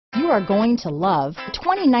are going to love the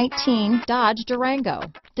 2019 Dodge Durango.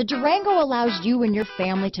 The Durango allows you and your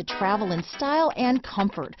family to travel in style and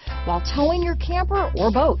comfort while towing your camper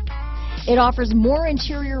or boat. It offers more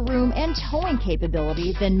interior room and towing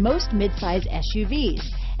capability than most midsize SUVs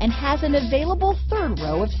and has an available third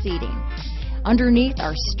row of seating. Underneath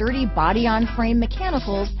are sturdy body-on-frame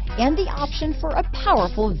mechanicals and the option for a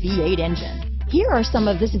powerful V8 engine. Here are some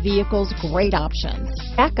of this vehicle's great options: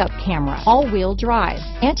 backup camera, all-wheel drive,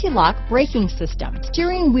 anti-lock braking system,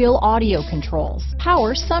 steering wheel audio controls,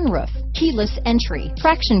 power sunroof, keyless entry,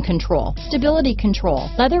 traction control, stability control,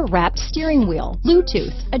 leather-wrapped steering wheel,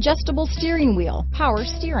 Bluetooth, adjustable steering wheel, power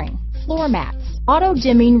steering, floor mats,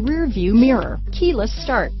 auto-dimming rear-view mirror, keyless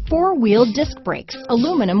start, four-wheel disc brakes,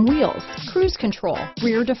 aluminum wheels, cruise control,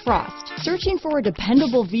 rear defrost. Searching for a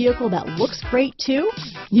dependable vehicle that looks great too?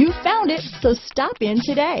 You found it, so stop in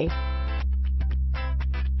today.